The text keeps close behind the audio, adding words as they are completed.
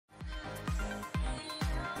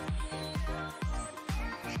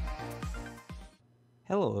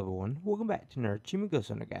Hello everyone, welcome back to Nerd Achievement Ghost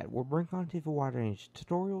Hunter Guide, where we bring content for a wide range of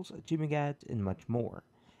tutorials, achievement guides, and much more.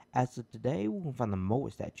 As of today, we will find the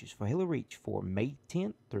Moa statues for Halo Reach for May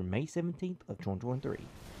 10th through May 17th of 2023.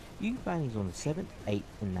 You can find these on the 7th, 8th,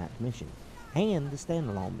 and 9th mission, and the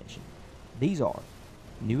standalone mission. These are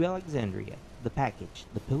New Alexandria, The Package,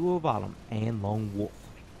 The Pillow of Autumn, and Lone Wolf.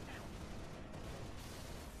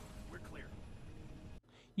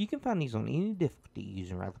 You can find these on any difficulty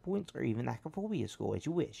using rally points or even acrophobia score as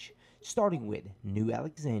you wish, starting with New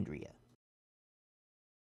Alexandria.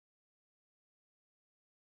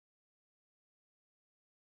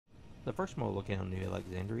 The first model located on New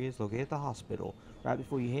Alexandria is located at the hospital. Right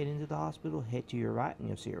before you head into the hospital, head to your right and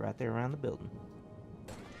you'll see it right there around the building.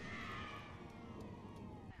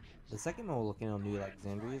 The second model located on New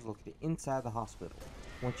Alexandria is located inside the hospital.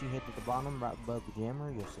 Once you head to the bottom right above the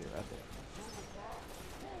jammer, you'll see it right there.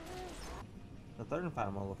 The third and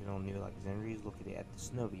final model located on New Alexandria is located at the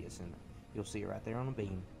Sinoviet Center. You'll see it right there on the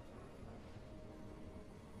beam.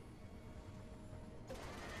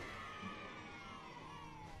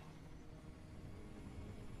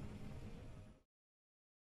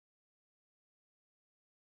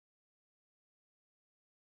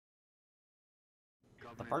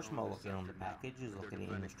 The first model located on the package is located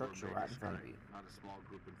in the structure right in front of you. Not a small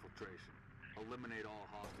group infiltration. Eliminate all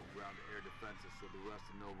hostile ground-to-air defenses so the rest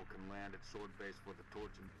of Nova can land at sword base for the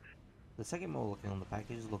torching. The second model located on the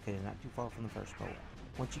package is located not too far from the first model.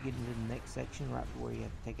 Once you get into the next section, right where you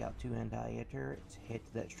have to take out two anti-air turrets, head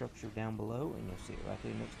to that structure down below and you'll see it right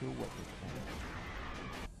there next to a weapons container.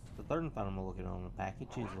 The third and final model located on the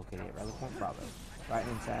package is located at Rally Point Bravo. Right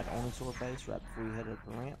inside only sword base, right before you head up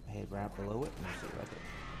the ramp, head right below it and you'll see it right there.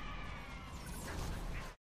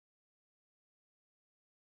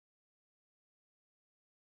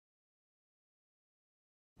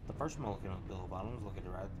 The first model located on the pillow bottom is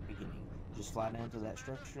located right at the beginning. Just fly down to that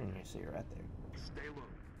structure and you'll see it right there. Stay low.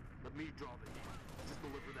 Let me draw the heat. Just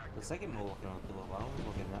deliver that. The second model located on the pillow bottom is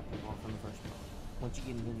located not too far from the first model. Once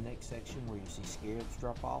you get into the next section where you see scarabs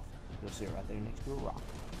drop off, you'll see it right there next to a rock.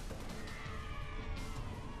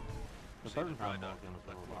 The third and final model located on the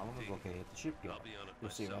pillow bottom is located at the shipyard.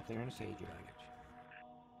 You'll see it right there in the cage area.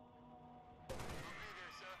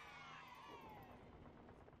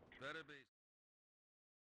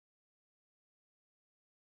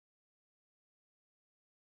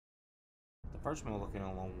 The first model located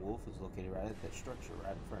on Lone Wolf is located right at that structure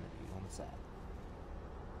right in front of you on the side.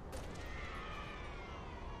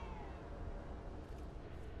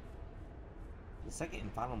 The second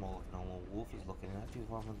and final model located on Lone Wolf is located not too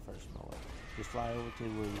far from the first model. Just fly over to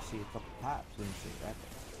where you see a couple pipes and you see it right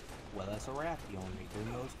there. Well, that's a wrap. You only need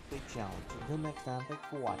 3 modes complete challenge. Until next time, thank you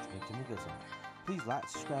for watching Achievement Ghost Hunter. Please like,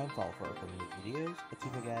 subscribe, and follow for upcoming videos,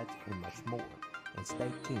 achievement guides, and much more. And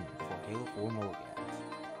stay tuned for Halo 4 Moa guides.